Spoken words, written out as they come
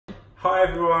Hi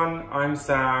everyone, I'm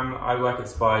Sam. I work at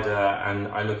Spider and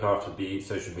I look after the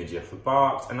social media for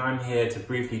Bart, and I'm here to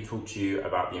briefly talk to you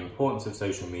about the importance of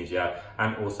social media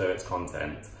and also its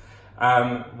content.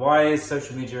 Why is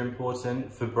social media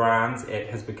important? For brands,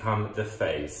 it has become the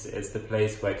face. It's the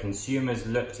place where consumers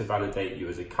look to validate you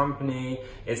as a company.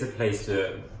 It's a place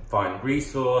to find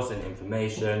resource and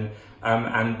information,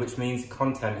 and which means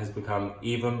content has become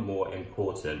even more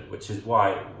important, which is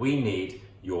why we need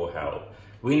your help.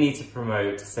 We need to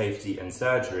promote safety in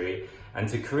surgery, and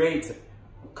to create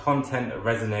content that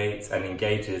resonates and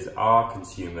engages our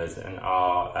consumers and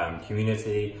our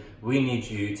community, we need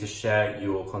you to share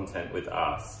your content with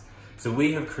us. So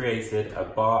we have created a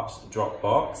Bart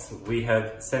Dropbox. We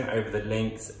have sent over the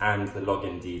links and the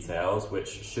login details, which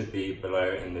should be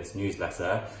below in this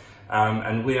newsletter.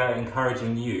 And we are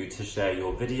encouraging you to share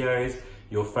your videos,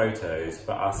 your photos,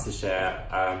 for us to share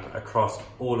across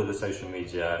all of the social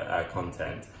media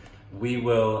content. We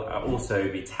will also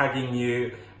be tagging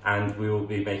you, and we will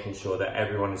be making sure that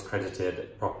everyone is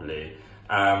credited properly.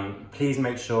 Please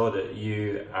make sure that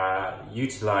you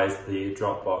utilize the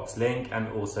Dropbox link and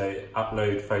also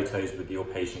upload photos with your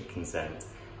patient consent.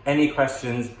 Any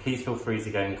questions, please feel free to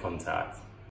get in contact.